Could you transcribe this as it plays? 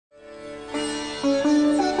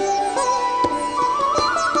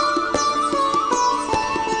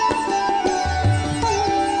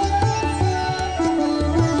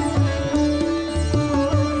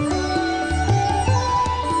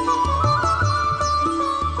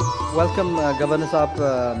Welcome, Governor Saab,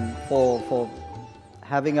 for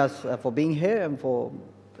having us, for being here, and for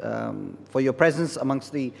your presence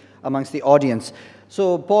amongst the audience.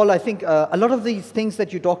 So, Paul, I think a lot of these things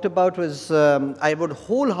that you talked about was I would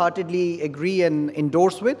wholeheartedly agree and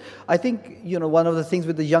endorse with. I think one of the things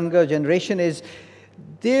with the younger generation is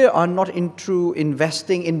they are not into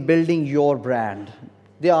investing in building your brand.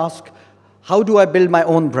 They ask, how do I build my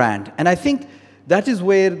own brand? And I think that is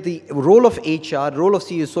where the role of HR, role of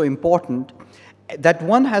CEO is so important, that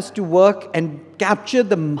one has to work and capture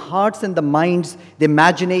the hearts and the minds, the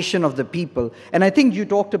imagination of the people. And I think you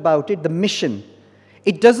talked about it, the mission.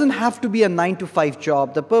 It doesn't have to be a 9-to-5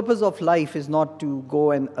 job. The purpose of life is not to go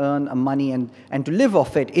and earn money and to live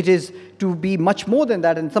off it. It is to be much more than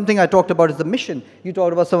that. And something I talked about is the mission. You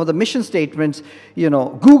talked about some of the mission statements.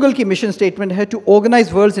 Google ki mission statement had to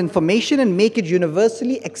organize world's information and make it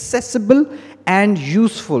universally accessible and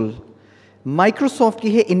useful. Microsoft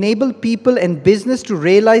ki hai enable people and business to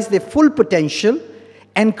realize their full potential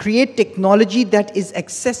and create technology that is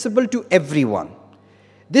accessible to everyone.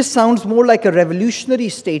 This sounds more like a revolutionary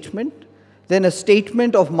statement than a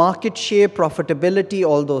statement of market share, profitability,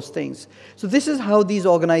 all those things. So this is how these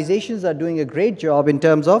organizations are doing a great job in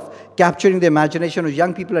terms of capturing the imagination of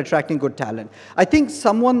young people, attracting good talent. I think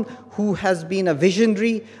someone who has been a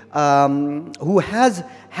visionary, who has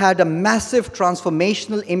had a massive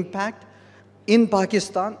transformational impact in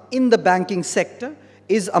Pakistan, in the banking sector,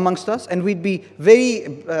 is amongst us, and we'd be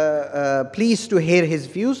very pleased to hear his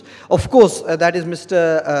views. Of course, that is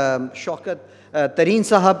Mr. Shaukat Tarin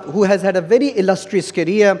Sahab, who has had a very illustrious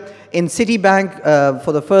career in Citibank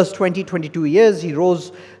for the first 22 years. He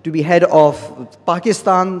rose to be head of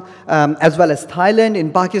Pakistan as well as Thailand.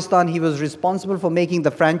 In Pakistan, he was responsible for making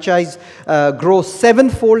the franchise grow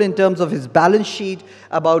 7-fold in terms of his balance sheet,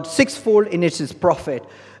 about 6-fold in its profit.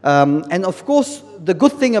 And of course, the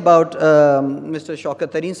good thing about Mr.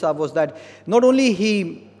 Shaukat Tarin Sahab was that not only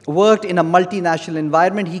he worked in a multinational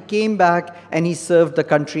environment, he came back and he served the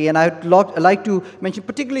country. And I'd like to mention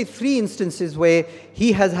particularly 3 instances where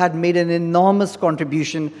he has made an enormous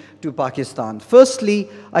contribution to Pakistan. Firstly,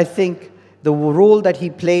 I think the role that he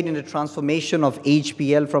played in the transformation of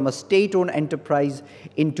HPL from a state-owned enterprise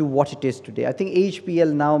into what it is today. I think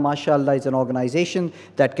HPL now, mashallah, is an organization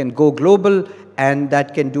that can go global and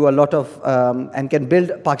that can do a lot of, and can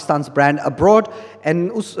build Pakistan's brand abroad. And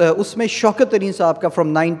usme Shaukat Tarin Sahab ka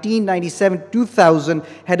from 1997 to 2000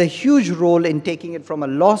 had a huge role in taking it from a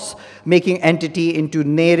loss-making entity into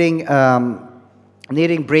nearing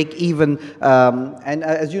break even. And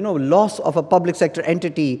as you know, loss of a public sector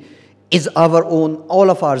entity is our own, all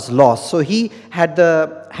of ours loss. So he had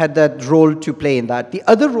that role to play in that. The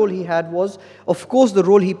other role he had was, of course, the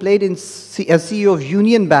role he played as CEO of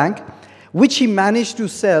Union Bank, which he managed to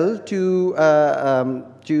sell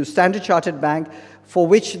to Standard Chartered Bank, for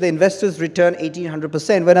which the investors returned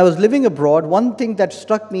 1,800%. When I was living abroad, one thing that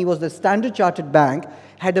struck me was that Standard Chartered Bank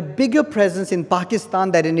had a bigger presence in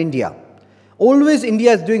Pakistan than in India. Always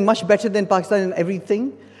India is doing much better than Pakistan in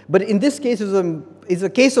everything. But in this case, it's a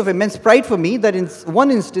case of immense pride for me that in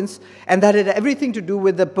one instance, and that had everything to do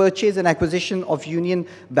with the purchase and acquisition of Union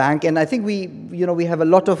Bank. And I think we have a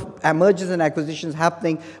lot of mergers and acquisitions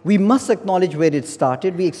happening. We must acknowledge where it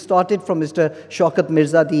started. We started from Mr. Shaukat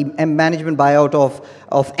Mirza, the management buyout of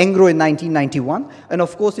Engro in 1991. And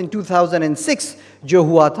of course, in 2006, Jo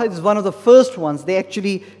Hua Tha, this is one of the first ones. They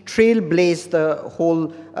actually trailblazed the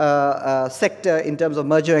whole sector in terms of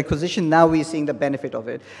merger and acquisition. Now we're seeing the benefit of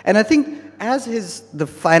it. And I think as the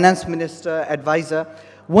finance minister advisor,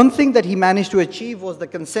 one thing that he managed to achieve was the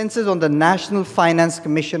consensus on the National Finance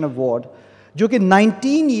Commission Award, जो कि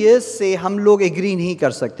 19 years से हम लोग agree नहीं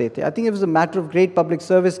कर सकते थे. I think it was a matter of great public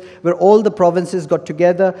service where all the provinces got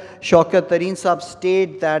together. Shaukat Tarin Sahab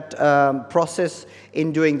stayed that process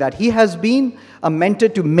in doing that. He has been a mentor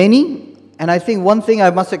to many, and I think one thing I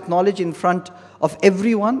must acknowledge in front of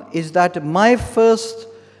everyone is that my first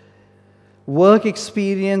work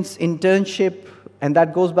experience, internship, and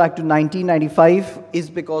that goes back to 1995, is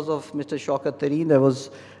because of Mr. Shaukat Tarin. There was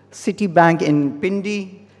Citibank in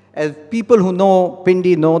Pindi. As people who know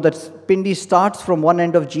Pindi know that Pindi starts from one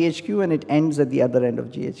end of GHQ and it ends at the other end of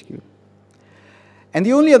GHQ. And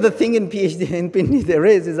the only other thing in PhD in Pindi there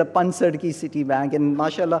is a Pansad ki Citibank. And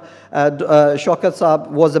mashallah, Shaukat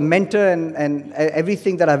Saab was a mentor, and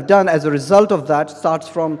everything that I've done as a result of that starts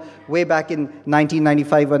from way back in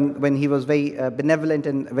 1995 when he was very benevolent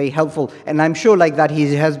and very helpful. And I'm sure like that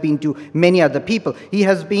he has been to many other people. He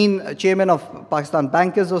has been chairman of Pakistan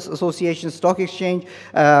Bankers Association, Stock Exchange,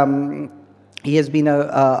 He has been an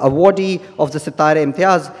awardee of the Sitare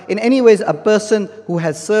Imtiaz. In any ways, a person who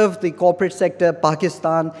has served the corporate sector,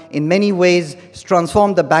 Pakistan, in many ways,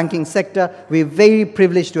 transformed the banking sector. We're very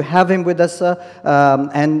privileged to have him with us, sir,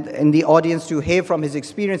 and in the audience to hear from his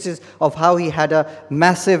experiences of how he had a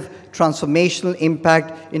massive transformational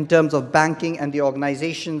impact in terms of banking and the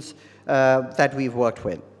organizations that we've worked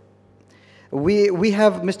with. We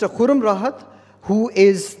have Mr. Khuram Rahat, who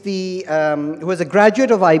is a graduate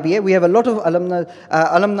of IBA. We have a lot of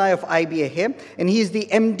alumni of IBA here, and he is the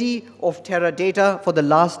MD of Teradata for the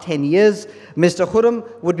last 10 years. Mr. Khuram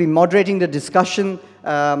would be moderating the discussion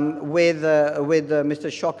with Mr.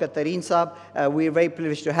 Shaukat Tarin Saab. We're very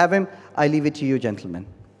privileged to have him. I leave it to you, gentlemen.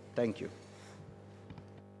 Thank you.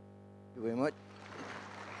 Thank you very much.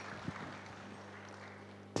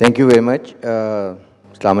 Thank you very much.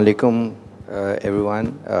 Assalamu alaikum,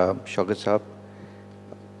 everyone. Shaukat Saab.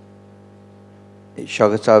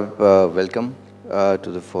 Shaukat Saab, welcome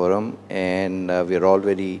to the forum, and we are all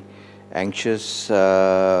very anxious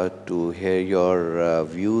to hear your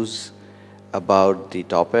views about the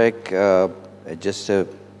topic. Just a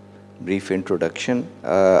brief introduction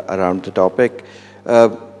around the topic.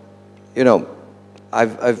 You know,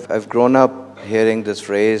 I've grown up hearing this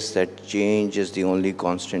phrase that change is the only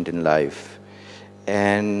constant in life,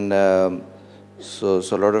 and so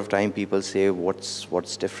a lot of time people say,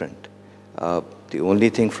 what's different? The only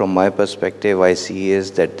thing from my perspective I see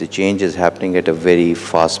is that the change is happening at a very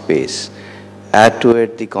fast pace. Add to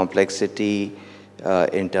it the complexity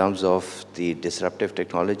in terms of the disruptive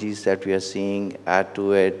technologies that we are seeing, add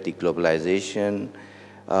to it the globalization,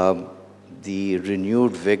 the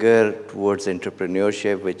renewed vigor towards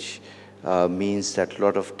entrepreneurship, which means that a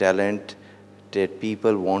lot of talent that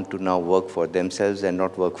people want to now work for themselves and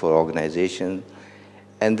not work for organizations.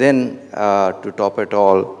 And then to top it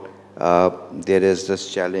all, there is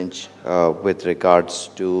this challenge with regards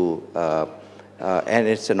to, and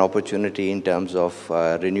it's an opportunity in terms of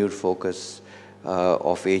renewed focus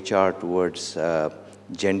of HR towards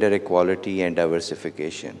gender equality and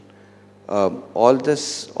diversification. All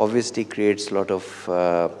this obviously creates a lot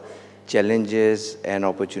of challenges and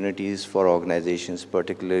opportunities for organizations,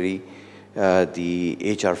 particularly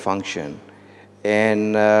the HR function.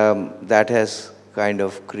 And that has kind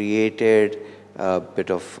of created a bit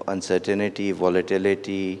of uncertainty,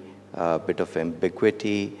 volatility, a bit of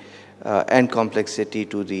ambiguity, and complexity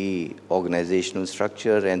to the organizational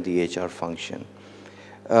structure and the HR function.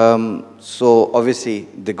 So obviously,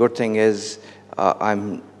 the good thing is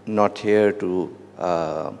I'm not here to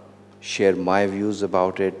share my views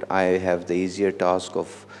about it. I have the easier task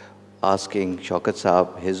of asking Shaukat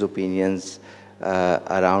Saab his opinions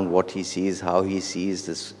around what he sees, how he sees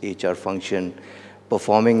this HR function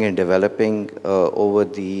performing and developing over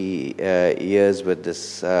the years with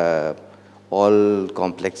this all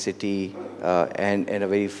complexity and in a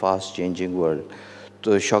very fast changing world.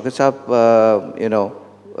 So Shaukat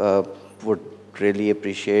Saab, would really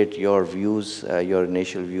appreciate your views, your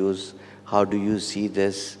initial views. How do you see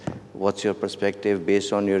this? What's your perspective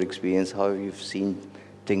based on your experience? How have you seen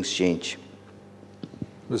things change?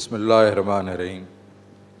 Bismillahirrahmanirrahim.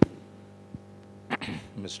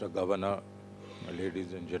 Mr. Governor,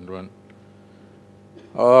 ladies and gentlemen.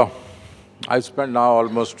 I've spent now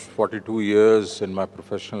almost 42 years in my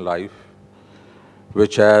professional life,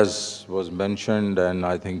 which, as was mentioned, and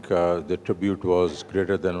I think the tribute was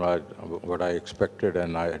greater than what I expected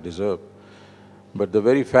and I deserve. But the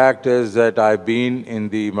very fact is that I've been in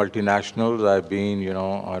the multinationals, I've been,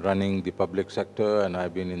 running the public sector, and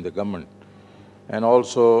I've been in the government, and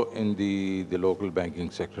also in the local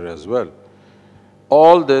banking sector as well.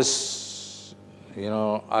 All this,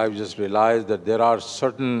 I've just realized that there are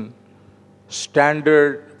certain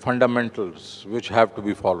standard fundamentals which have to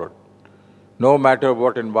be followed, no matter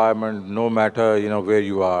what environment, no matter, where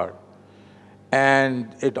you are.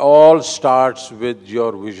 And it all starts with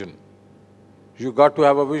your vision. You got to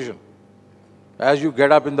have a vision. As you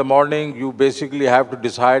get up in the morning, you basically have to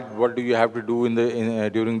decide what do you have to do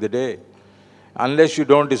during the day. Unless you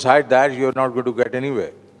don't decide that, you're not going to get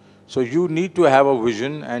anywhere. So you need to have a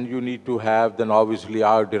vision, and you need to have then obviously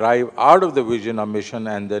derive out of the vision a mission,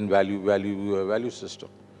 and then value system,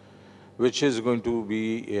 which is going to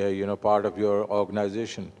be part of your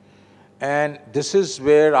organization. And this is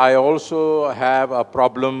where I also have a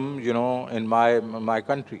problem, in my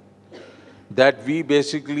country, that we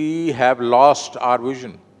basically have lost our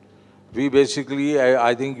vision. We basically,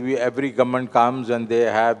 I think every government comes and they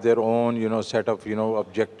have their own, set of,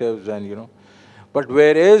 objectives and, but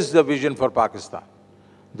where is the vision for Pakistan?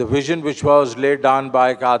 The vision which was laid down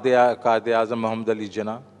by Quaid-e-Azam Muhammad Ali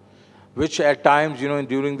Jinnah, which at times,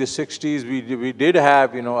 during the 60s, we did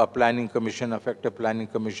have, a planning commission, effective planning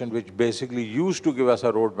commission, which basically used to give us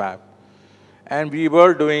a roadmap. And we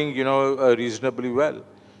were doing, reasonably well.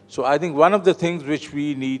 So I think one of the things which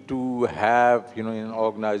we need to have, in an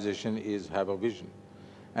organization is have a vision.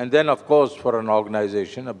 And then, of course, for an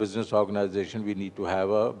organization, a business organization, we need to have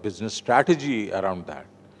a business strategy around that.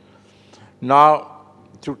 Now,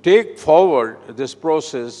 to take forward this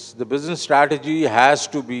process, the business strategy has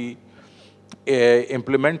to be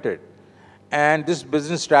implemented. And this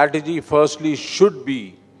business strategy, firstly, should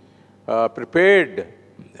be prepared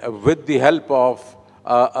with the help of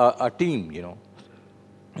a team,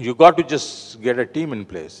 You got to just get a team in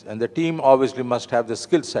place. And the team obviously must have the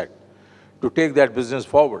skill set to take that business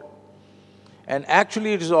forward. And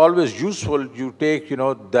actually, it is always useful you take,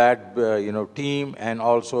 that, team, and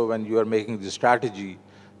also when you are making the strategy,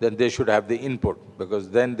 then they should have the input, because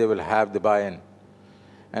then they will have the buy-in.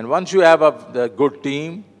 And once you have a good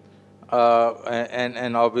team,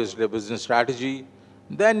 and obviously a business strategy,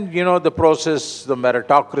 then, the process, the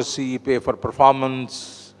meritocracy, pay for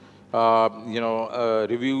performance,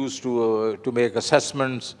 reviews to make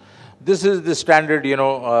assessments. This is the standard,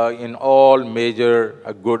 in all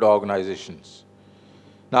major good organizations.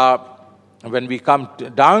 Now, when we come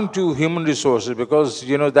down to human resources, because,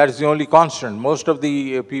 that is the only constant. Most of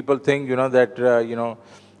the people think, that,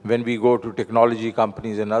 when we go to technology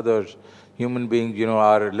companies and others, human beings,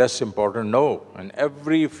 are less important. No. In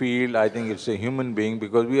every field, I think it's a human being,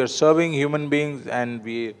 because we are serving human beings and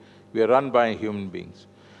we are run by human beings.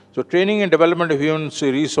 So training and development of human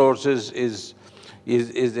resources is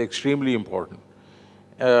extremely important.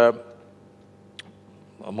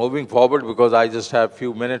 Moving forward, because I just have a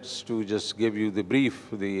few minutes to just give you the brief,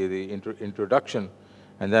 the introduction,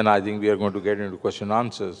 and then I think we are going to get into question and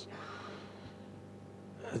answers.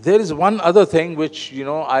 There is one other thing which,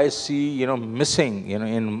 I see, missing,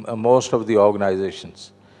 in most of the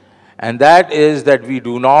organizations. And that is that we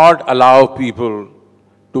do not allow people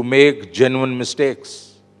to make genuine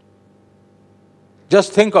mistakes.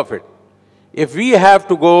 Just think of it. If we have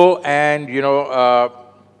to go and,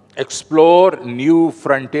 explore new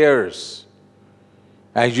frontiers,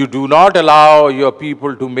 and you do not allow your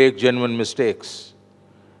people to make genuine mistakes,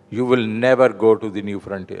 you will never go to the new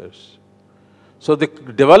frontiers. So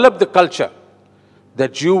develop the culture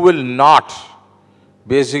that you will not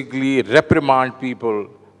basically reprimand people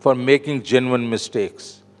for making genuine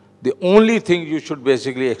mistakes. The only thing you should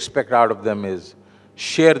basically expect out of them is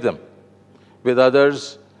share them with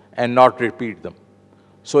others and not repeat them.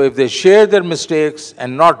 So if they share their mistakes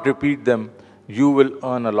and not repeat them, you will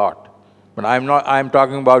earn a lot. But I'm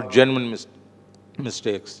talking about genuine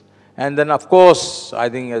mistakes. And then, of course, I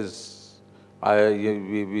think as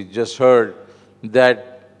we just heard,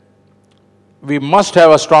 that we must have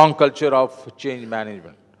a strong culture of change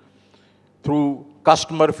management through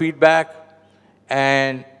customer feedback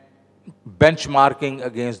and benchmarking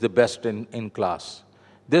against the best in class.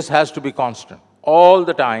 This has to be constant. All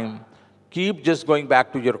the time, keep just going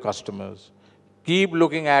back to your customers. Keep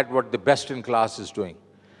looking at what the best in class is doing.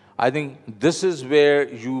 I think this is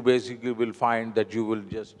where you basically will find that you will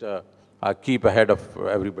just keep ahead of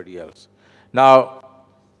everybody else. Now,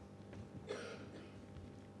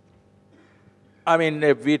 I mean,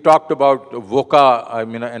 if we talked about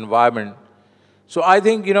VUCA, environment. So I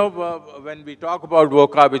think, when we talk about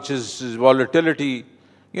VUCA, which is volatility,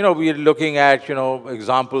 we are looking at,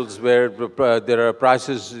 examples where there are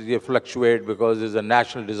prices fluctuate because there's a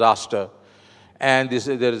national disaster, and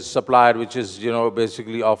there is a supplier which is,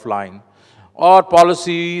 basically offline. Or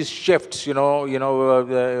policies shifts,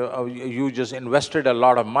 you just invested a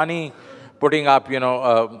lot of money putting up,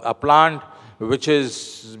 a plant which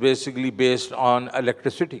is basically based on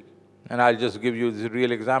electricity. And I'll just give you the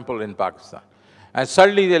real example in Pakistan. And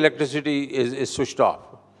suddenly the electricity is switched off.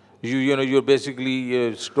 You're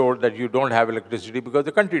basically told that you don't have electricity because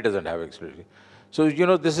the country doesn't have electricity. So,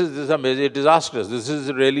 this is a major disaster. This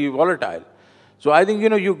is really volatile. So I think,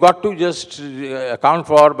 you got to just account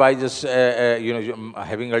for by just,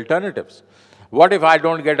 having alternatives. What if I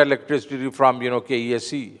don't get electricity from,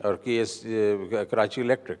 KESC or Karachi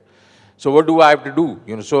Electric? So what do I have to do?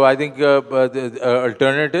 So I think the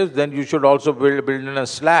alternatives, then you should also build in a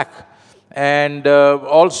Slack. And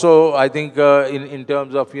also, I think in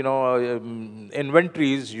terms of,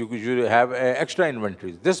 inventories, you should have extra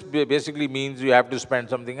inventories. This basically means you have to spend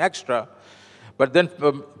something extra, but then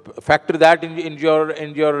factor that in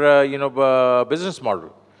your business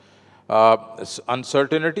model.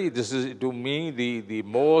 Uncertainty, this is to me the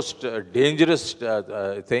most dangerous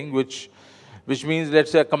thing, which which means,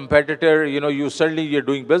 let's say, a competitor, you're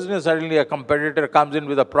doing business, suddenly a competitor comes in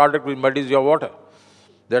with a product which muddies your water.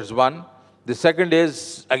 That's one. The second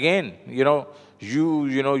is, again, you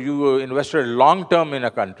invested long-term in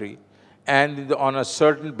a country, and on a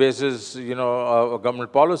certain basis,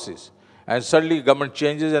 government policies. And suddenly government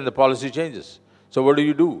changes and the policy changes. So what do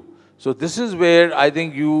you do? So this is where I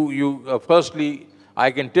think firstly,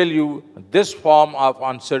 I can tell you, this form of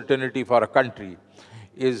uncertainty for a country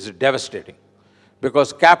is devastating.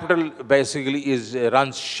 Because capital basically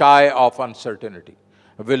runs shy of uncertainty.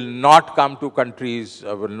 Will not come to countries,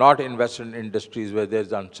 will not invest in industries where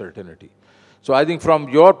there's uncertainty. So I think from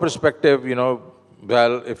your perspective,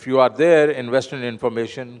 well, if you are there, invest in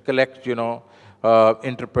information, collect,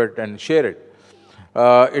 interpret and share it.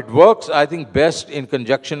 It works, I think, best in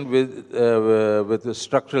conjunction with the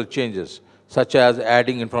structural changes, such as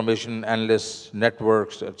adding information analysts,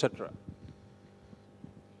 networks, etc.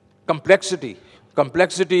 Complexity.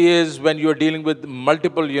 Complexity is when you're dealing with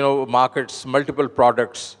multiple, markets, multiple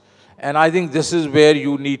products. And I think this is where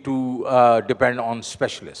you need to depend on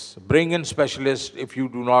specialists. Bring in specialists if you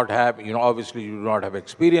do not have, obviously you do not have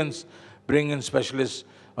experience. Bring in specialists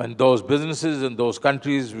in those businesses, in those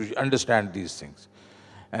countries which understand these things.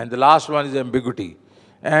 And the last one is ambiguity.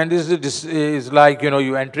 And this is like,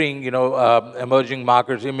 you entering, emerging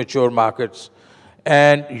markets, immature markets.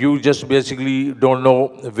 And you just basically don't know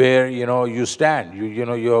where, you stand.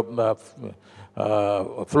 Your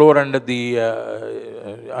floor under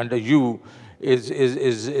you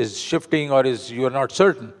is shifting or you're not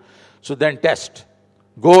certain. So then test.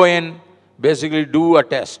 Go in, basically do a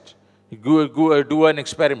test. Do an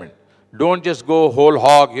experiment. Don't just go whole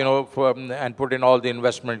hog, and put in all the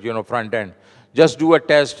investment, front end. Just do a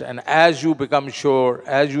test, and as you become sure,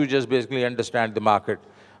 as you just basically understand the market,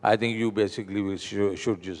 I think you basically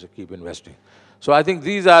should just keep investing. So I think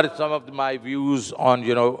these are some of my views on,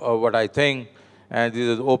 what I think, and these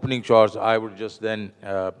are the opening shots. I would just then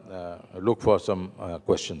look for some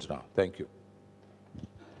questions now. Thank you.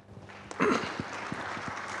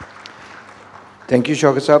 Thank you,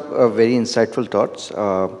 Shaukat Saab. Very insightful thoughts.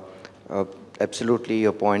 Absolutely,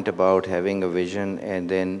 your point about having a vision and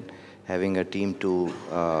then having a team to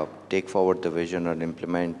take forward the vision and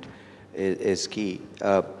implement is key.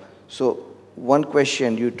 So one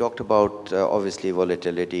question, you talked about obviously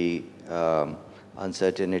volatility,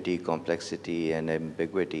 uncertainty, complexity, and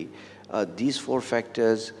ambiguity. These four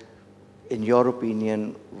factors, in your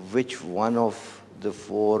opinion, which one of the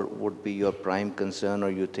four would be your prime concern or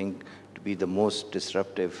you think to be the most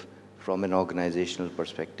disruptive from an organizational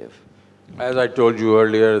perspective? As I told you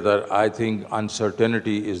earlier, that I think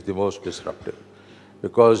uncertainty is the most disruptive.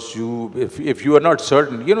 Because if you are not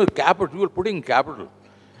certain, capital, you are putting capital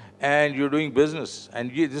and you're doing business.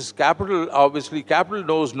 And this capital, obviously, capital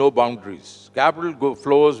knows no boundaries. Capital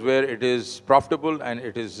flows where it is profitable and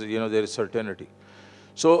it is, there is certainty.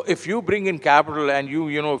 So if you bring in capital and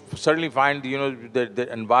you, suddenly find, the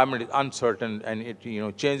environment is uncertain and it,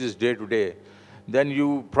 changes day to day, then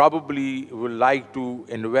you probably will like to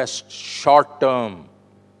invest short term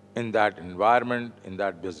in that environment, in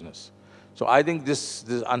that business. So I think this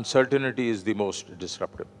uncertainty is the most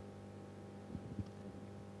disruptive.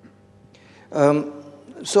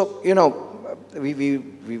 So,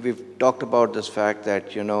 we've talked about this fact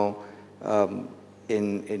that,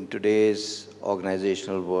 in today's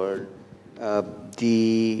organizational world,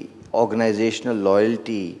 the organizational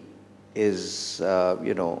loyalty is,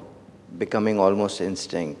 becoming almost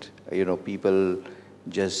instinct. People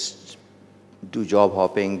just do job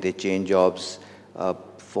hopping, they change jobs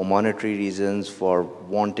for monetary reasons, for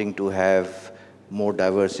wanting to have more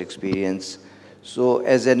diverse experience. So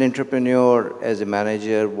as an entrepreneur, as a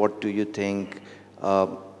manager, what do you think,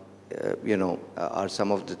 are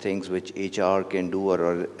some of the things which HR can do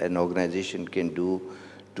or an organization can do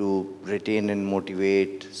to retain and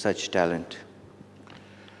motivate such talent?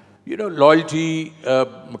 Loyalty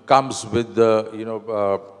comes with the,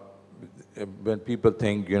 when people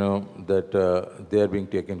think, that they are being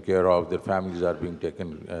taken care of, their families are being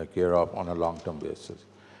taken care of on a long-term basis.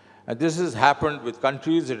 And this has happened with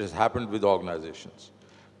countries, it has happened with organizations.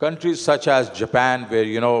 Countries such as Japan, where,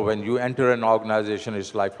 when you enter an organization,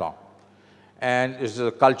 it's lifelong. And it's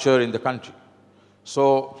a culture in the country.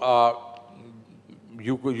 So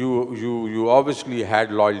you obviously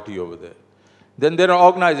had loyalty over there. Then there are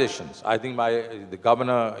organizations. I think the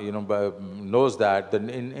governor, knows that. Then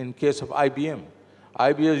in case of IBM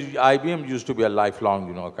used to be a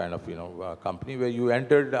lifelong, kind of, company where you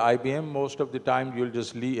entered IBM, most of the time you'll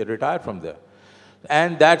just retire from there.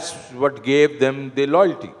 And that's what gave them the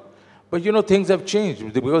loyalty. But, things have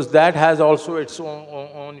changed because that has also its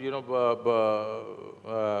own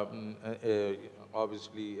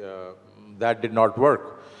obviously, that did not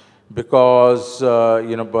work because,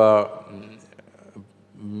 in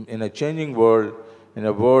a changing world, in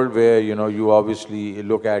a world where, you obviously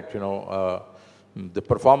look at, the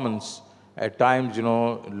performance, at times,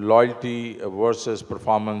 loyalty versus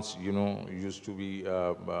performance, used to be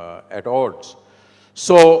at odds.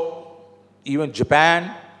 So even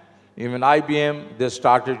Japan, even IBM, they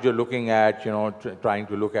started looking at, trying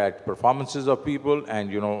to look at performances of people and,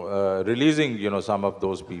 releasing, some of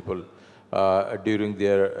those people during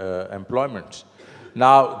their employments.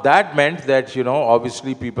 Now, that meant that,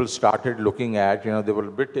 obviously people started looking at, they were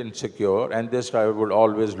a bit insecure and they would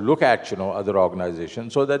always look at, other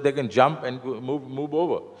organizations so that they can jump and move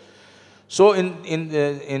over. So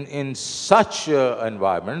in such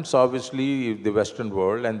environments, obviously the Western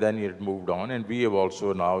world, and then it moved on, and we have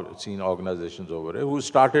also now seen organizations over there who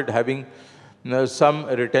started having some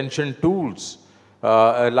retention tools,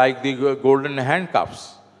 like the golden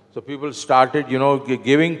handcuffs. So people started,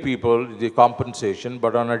 giving people the compensation,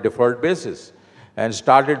 but on a deferred basis, and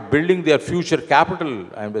started building their future capital,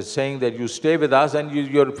 and was saying that you stay with us and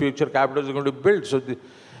your future capital is going to build. So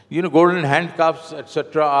golden handcuffs,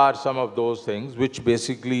 etc., are some of those things which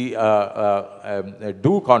basically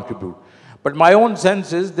do contribute. But my own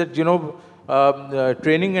sense is that,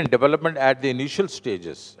 training and development at the initial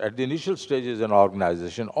stages in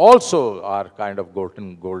organization also are kind of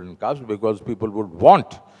golden cups, because people would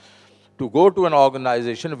want to go to an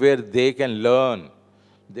organization where they can learn,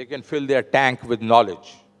 they can fill their tank with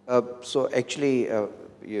knowledge. So actually,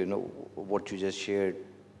 what you just shared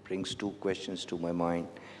brings two questions to my mind.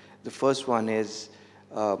 The first one is,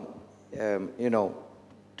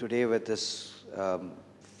 today with this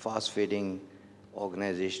fast-fading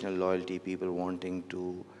organizational loyalty, people wanting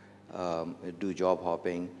to do job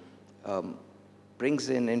hopping, brings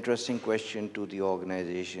an interesting question to the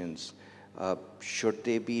organizations. Should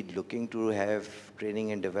they be looking to have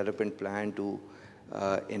training and development plan to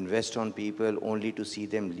invest on people only to see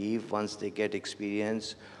them leave once they get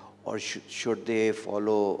experience? Or should they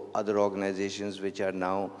follow other organizations which are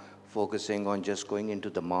now focusing on just going into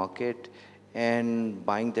the market and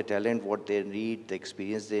buying the talent, what they need, the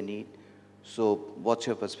experience they need? So what's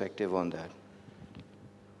your perspective on that?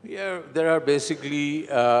 Yeah, there are basically,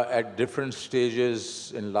 at different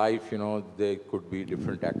stages in life, there could be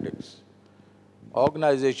different tactics.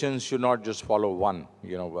 Organizations should not just follow one,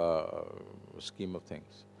 scheme of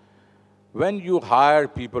things. When you hire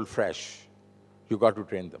people fresh, you got to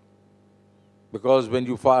train them. Because when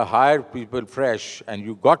you hire people fresh, and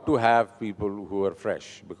you got to have people who are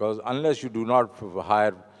fresh, because unless you do not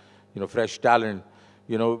hire, fresh talent,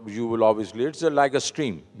 you will obviously, it's like a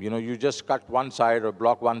stream. You just cut one side or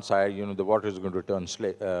block one side, the water is going to turn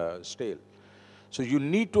stale. So you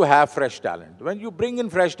need to have fresh talent. When you bring in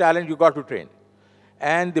fresh talent, you got to train.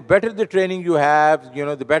 And the better the training you have,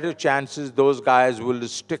 the better chances those guys will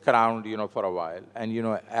stick around, for a while and,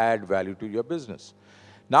 add value to your business.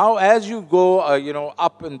 Now, as you go,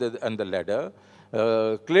 up in the ladder,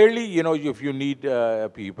 clearly, if you need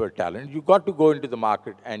people, talent, you got to go into the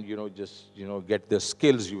market and, just, get the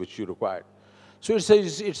skills which you require. So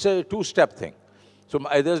it's a two-step thing. So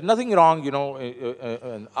there's nothing wrong,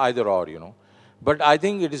 in either or, But I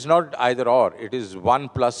think it is not either or. It is 1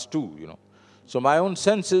 plus 2, So my own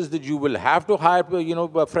sense is that you will have to hire,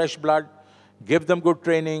 fresh blood, give them good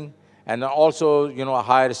training, and also,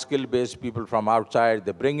 hire skill-based people from outside.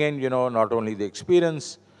 They bring in, not only the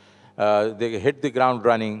experience, they hit the ground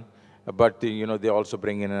running, but, they also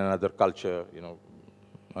bring in another culture,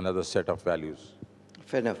 another set of values.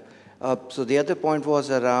 Fair enough. So the other point was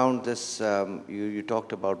around this, you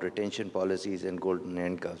talked about retention policies and golden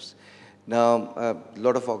handcuffs. Now, a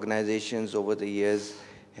lot of organizations over the years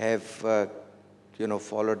have,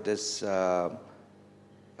 followed this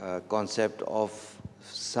concept of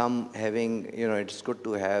some having, it's good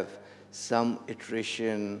to have some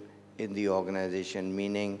iteration in the organization,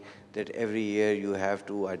 meaning that every year you have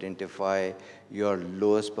to identify your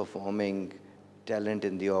lowest performing talent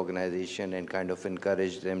in the organization and kind of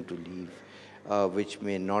encourage them to leave, which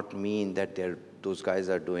may not mean that those guys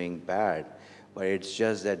are doing bad, but it's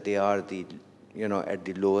just that they are the, at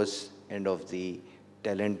the lowest end of the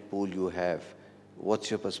talent pool you have. What's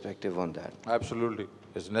your perspective on that? Absolutely,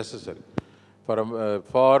 it's necessary. For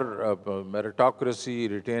meritocracy,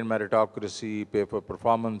 retain meritocracy, pay for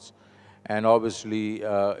performance, and obviously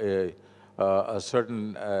a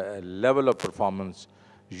certain level of performance,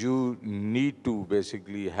 you need to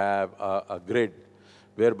basically have a grid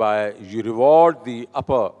whereby you reward the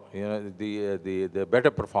upper, the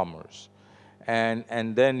better performers,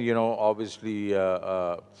 and then, obviously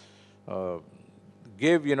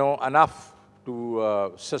give, enough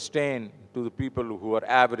to sustain to the people who are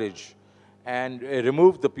average, and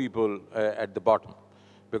remove the people at the bottom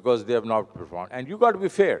because they have not performed. And you got to be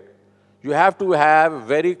fair. You have to have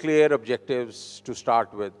very clear objectives to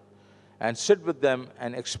start with, and sit with them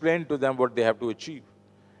and explain to them what they have to achieve.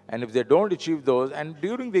 And if they don't achieve those, and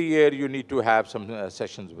during the year you need to have some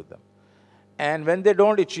sessions with them. And when they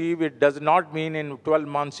don't achieve, it does not mean in 12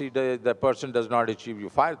 months the person does not achieve, you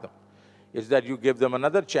fire them. It's that you give them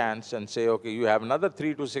another chance and say, okay, you have another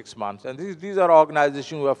 3 to 6 months. And these are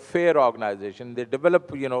organizations who are fair organizations. They develop,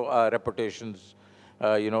 reputations,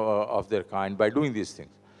 of their kind by doing these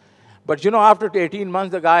things. But, after 18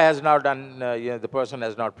 months, the guy has not done, the person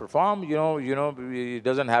has not performed, he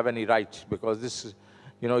doesn't have any rights, because this,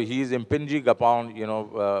 he is impinging upon,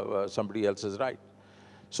 somebody else's right.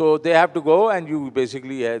 So they have to go, and you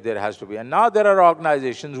basically, there has to be. And now there are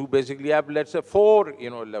organizations who basically have, let's say, 4,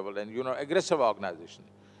 level, and, aggressive organizations,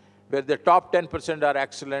 where the top 10% are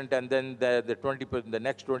excellent, and then the 20%, the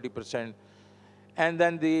next 20%, and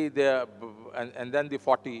then and then the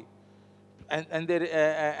 40, and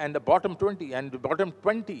the bottom 20, and the bottom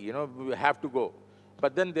 20, have to go.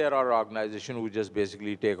 But then there are organizations who just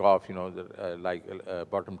basically take off, like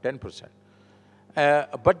bottom 10%.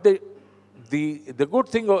 But the good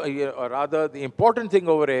thing, or rather the important thing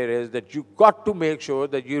over here, is that you got to make sure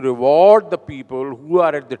that you reward the people who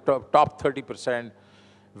are at the top 30%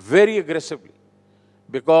 very aggressively,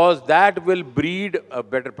 because that will breed a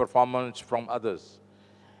better performance from others.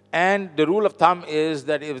 And the rule of thumb is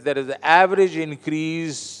that if there is an average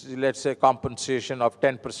increase, let's say compensation of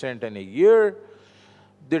 10% in a year,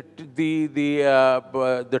 the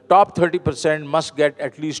top 30% must get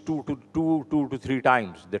at least 2 to 3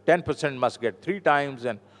 times. The 10% must get 3 times,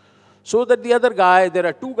 and so that the other guy, there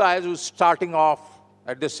are 2 guys who's starting off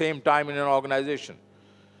at the same time in an organization.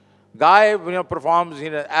 Guy, performs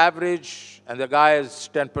in an average, and the guy is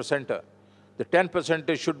 10%er. The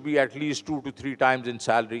 10%er should be at least 2 to 3 times in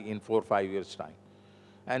salary in 4 or 5 years' time.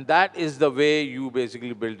 And that is the way you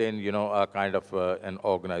basically build in, a kind of an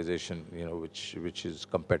organization, which is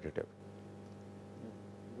competitive.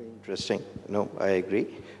 Very interesting. No, I agree.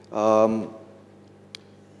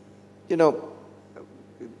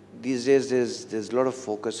 These days there's a lot of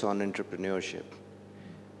focus on entrepreneurship,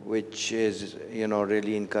 which is,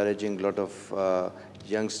 really encouraging a lot of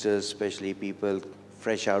youngsters, especially people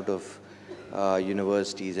fresh out of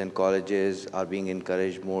universities and colleges, are being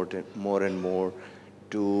encouraged more and more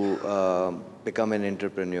to become an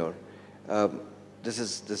entrepreneur. This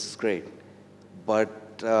is great,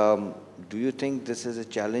 but do you think this is a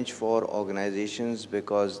challenge for organizations,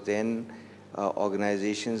 because then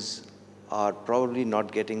organizations are probably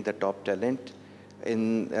not getting the top talent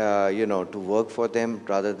in to work for them,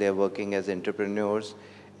 rather they're working as entrepreneurs,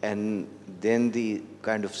 and then the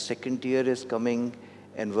kind of second tier is coming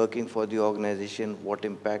and working for the organization? What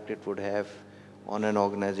impact it would have on an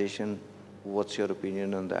organization? What's your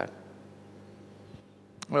opinion on that?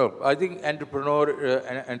 Well, I think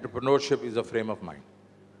entrepreneurship is a frame of mind.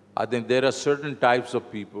 I think there are certain types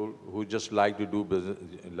of people who just like to do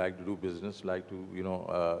business, like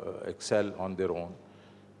to excel on their own,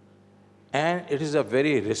 and it is a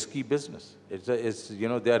very risky business.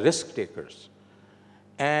 They are risk takers,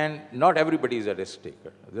 and not everybody is a risk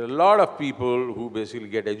taker. There are a lot of people who basically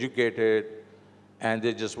get educated, and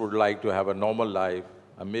they just would like to have a normal life.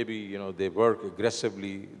 And maybe, they work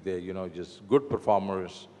aggressively, they're, just good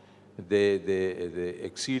performers, they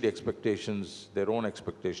exceed expectations, their own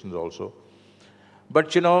expectations also.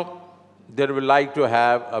 But, they will like to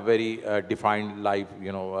have a very defined life,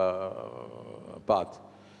 path,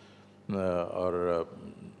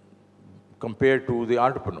 compared to the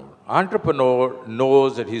entrepreneur. Entrepreneur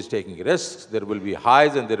knows that he's taking risks, there will be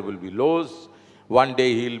highs and there will be lows. One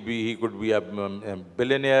day he could be a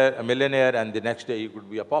billionaire, a millionaire, and the next day he could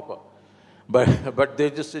be a pauper. But they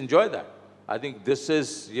just enjoy that. I think this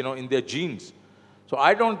is, in their genes. So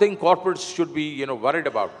I don't think corporates should be, worried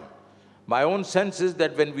about them. My own sense is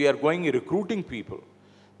that when we are going recruiting people,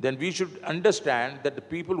 then we should understand that the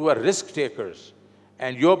people who are risk takers,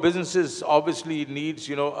 and your businesses obviously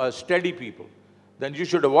needs, steady people, then you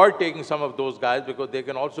should avoid taking some of those guys, because they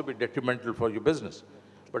can also be detrimental for your business.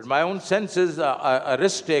 But my own sense is a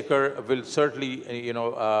risk taker will certainly,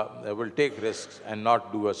 will take risks and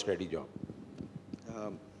not do a steady job.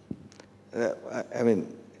 I mean,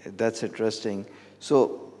 that's interesting.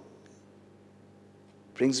 So,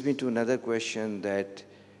 brings me to another question that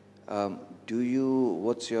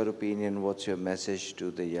What's your opinion, what's your message to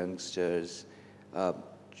the youngsters? Uh,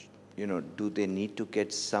 do they need to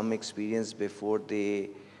get some experience before they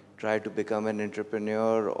try to become an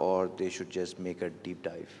entrepreneur, or they should just make a deep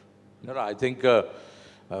dive? No, I think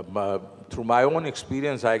through my own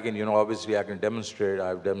experience, I can, obviously I can demonstrate,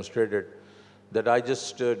 I've demonstrated that I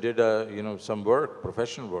just did, some work,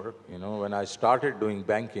 professional work. When I started doing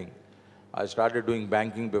banking, I started doing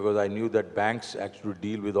banking because I knew that banks actually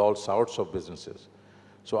deal with all sorts of businesses.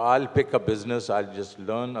 So I'll pick a business, I'll just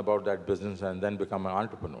learn about that business and then become an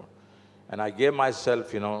entrepreneur. And I gave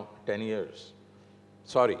myself, 10 years.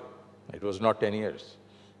 Sorry, it was not 10 years.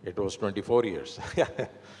 It was 24 years.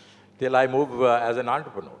 Till I moved as an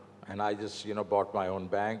entrepreneur. And I just, bought my own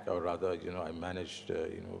bank, or rather, I managed,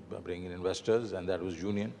 bringing in investors, and that was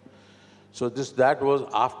Union. So that was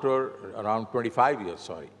after around 25 years,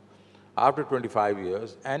 sorry. After 25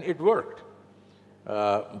 years, and it worked.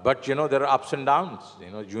 But, there are ups and downs.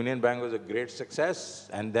 Union Bank was a great success.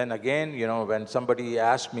 And then again, when somebody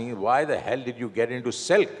asked me, why the hell did you get into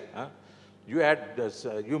silk? Huh?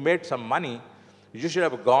 You made some money. You should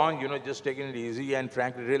have gone, just taken it easy and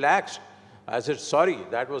frankly relaxed. I said, sorry,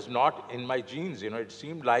 that was not in my genes. It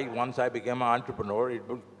seemed like once I became an entrepreneur, it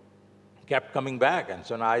kept coming back. And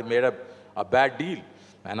so now I made a bad deal,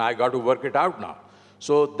 and I got to work it out now.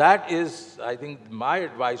 So that is, I think, my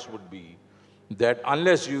advice would be that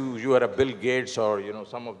unless you are a Bill Gates or,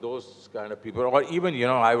 some of those kind of people, or even,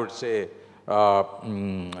 I would say,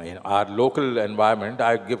 in our local environment,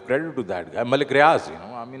 I give credit to that guy, Malik Riaz,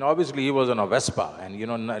 I mean, obviously he was on a Vespa,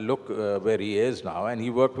 and, look where he is now, and he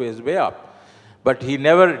worked his way up. But he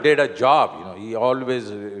never did a job, he always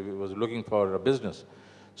was looking for a business.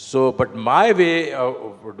 So, but my way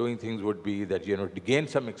of doing things would be that, to gain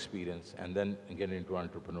some experience and then get into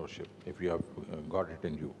entrepreneurship, if you have got it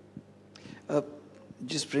in you.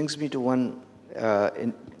 Just brings me to one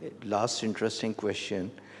last interesting question.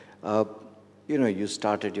 You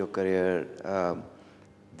started your career,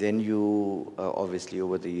 then you obviously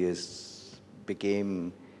over the years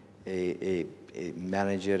became a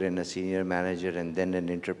manager and a senior manager and then an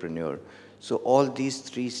entrepreneur. So all these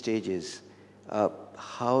three stages,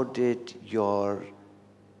 how did your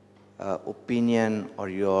opinion or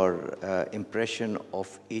your impression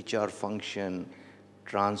of HR function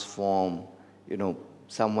transform,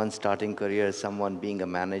 someone starting career, someone being a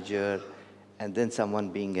manager, and then someone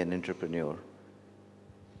being an entrepreneur?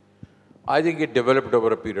 I think it developed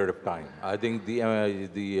over a period of time. I think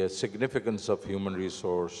the significance of human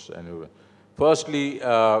resource, and firstly,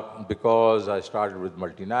 because I started with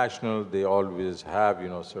multinational, they always have,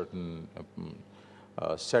 certain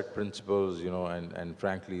set principles, and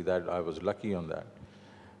frankly, that I was lucky on that.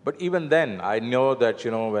 But even then, I know that,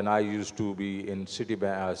 when I used to be in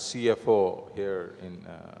Citibank, CFO here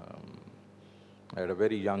at a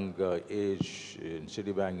very young age in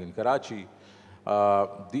Citibank in Karachi,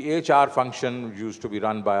 the HR function used to be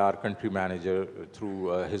run by our country manager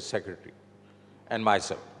through his secretary and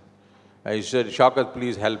myself. And he said, Shaukat,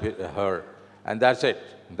 please help her. And that's it.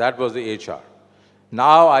 That was the HR.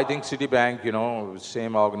 Now, I think Citibank,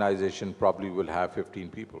 same organization probably will have 15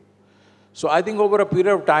 people. So I think over a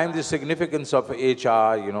period of time, the significance of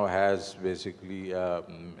HR, has basically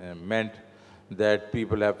meant that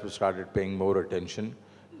people have started paying more attention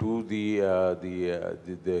to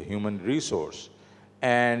the human resource.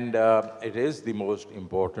 And it is the most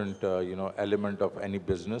important, element of any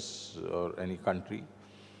business or any country.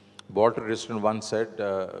 Walter Wriston once said,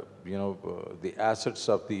 the assets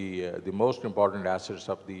of the most important assets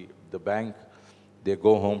of the bank, they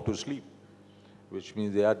go home to sleep, which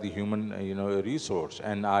means they are the human, resource.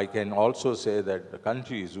 And I can also say that the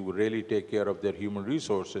countries who really take care of their human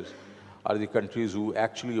resources are the countries who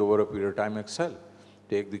actually over a period of time excel.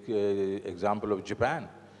 Take the example of Japan.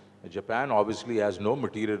 Japan obviously has no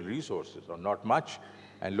material resources, or not much,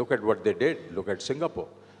 and look at what they did. Look at Singapore.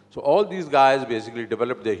 So all these guys basically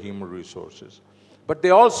developed their human resources. But they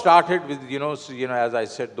all started with, as I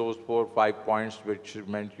said, those 4 or 5 points, which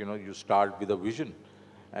meant, you start with a vision.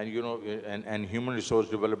 And, and human resource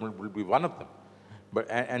development will be one of them. But,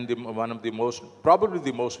 one of the most, probably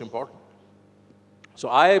the most important. So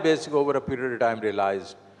I basically, over a period of time,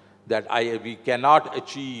 realized that we cannot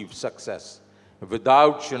achieve success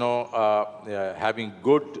without, having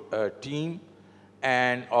good team,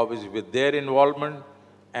 and obviously with their involvement,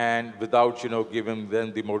 and without, giving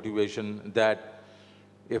them the motivation that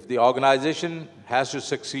if the organization has to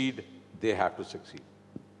succeed, they have to succeed.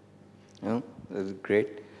 Yeah, that's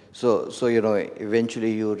great. So,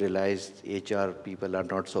 eventually you realized HR people are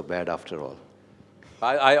not so bad after all.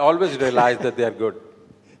 I always realize that they are good.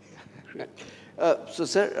 So,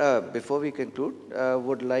 sir, before we conclude,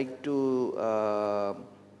 would like to,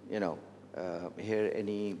 hear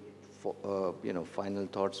any, final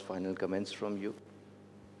thoughts, final comments from you.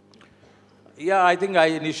 Yeah, I think I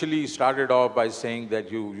initially started off by saying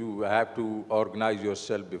that you have to organize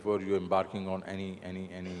yourself before you're embarking on any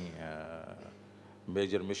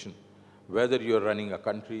major mission. Whether you're running a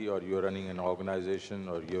country or you're running an organization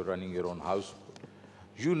or you're running your own house,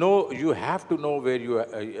 you have to know where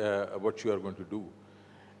what you are going to do.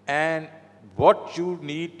 And what you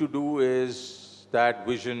need to do is that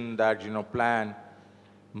vision, that, plan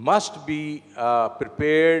must be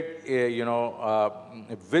prepared,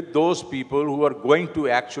 with those people who are going to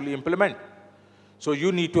actually implement. So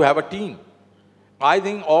you need to have a team. I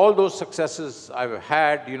think all those successes I've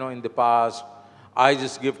had, in the past, I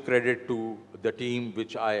just give credit to the team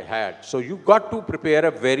which I had. So you've got to prepare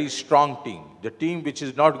a very strong team. The team which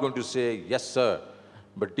is not going to say, yes, sir,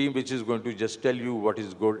 but team which is going to just tell you what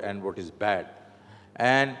is good and what is bad.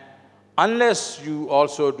 And unless you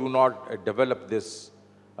also do not develop this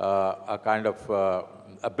a kind of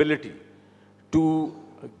ability to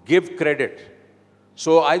give credit.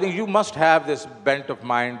 So I think you must have this bent of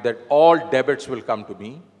mind that all debits will come to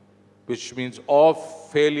me, which means all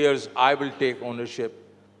failures I will take ownership,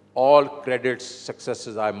 all credits,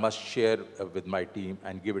 successes I must share with my team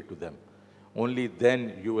and give it to them. Only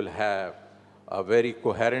then you will have a very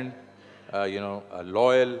coherent, a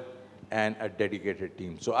loyal and a dedicated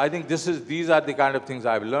team. So I think these are the kind of things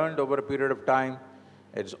I've learned over a period of time.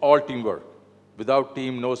 It's all teamwork. Without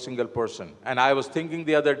team, no single person. And I was thinking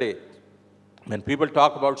the other day, when people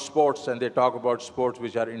talk about sports and they talk about sports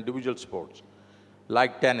which are individual sports,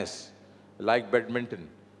 like tennis, like badminton,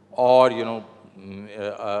 or,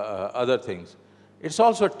 other things, it's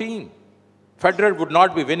also a team. Federer would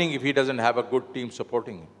not be winning if he doesn't have a good team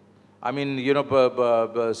supporting him. I mean,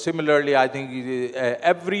 similarly, I think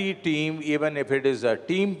every team, even if it is a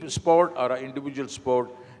team sport or an individual sport,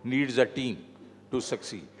 needs a team to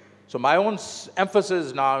succeed. So my own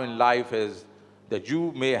emphasis now in life is that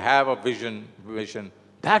you may have a vision,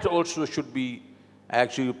 that also should be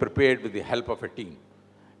actually prepared with the help of a team.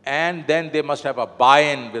 And then they must have a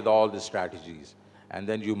buy-in with all the strategies. And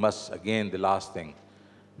then you must, again, the last thing,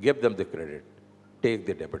 give them the credit, take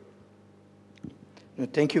the debit.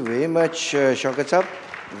 Thank you very much, Shaukat Sahab.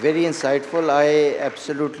 Very insightful. I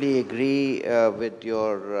absolutely agree with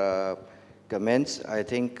your comments. I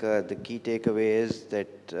think the key takeaway is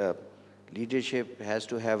that leadership has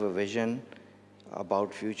to have a vision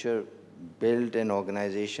about future, build an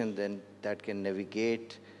organization then that can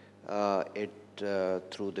navigate it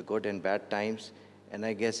through the good and bad times. And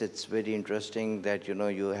I guess it's very interesting that,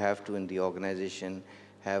 you have to, in the organization,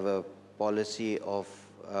 have a policy of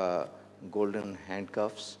golden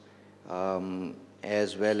handcuffs,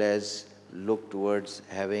 as well as look towards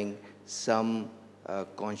having some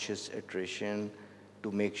conscious attrition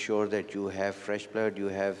to make sure that you have fresh blood, you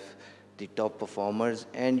have the top performers,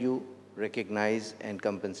 and you recognize and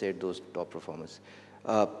compensate those top performers.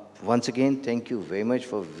 Once again, thank you very much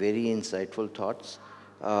for very insightful thoughts.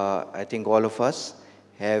 I think all of us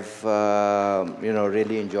have,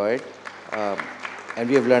 really enjoyed, and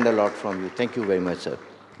we have learned a lot from you. Thank you very much, sir.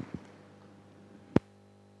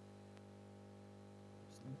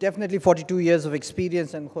 Definitely 42 years of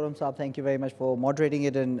experience, and Khuram Saab, thank you very much for moderating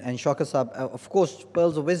it, and Shaukat Saab, of course,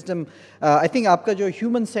 pearls of wisdom. I think आपका जो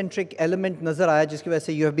human-centric element नज़र आया, जिसकी वजह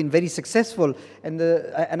से you have been very successful, and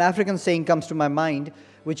an African saying comes to my mind,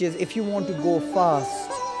 which is, if you want to go fast,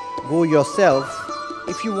 go yourself.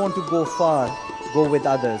 If you want to go far, go with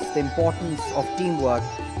others. The importance of teamwork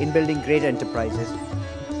in building great enterprises.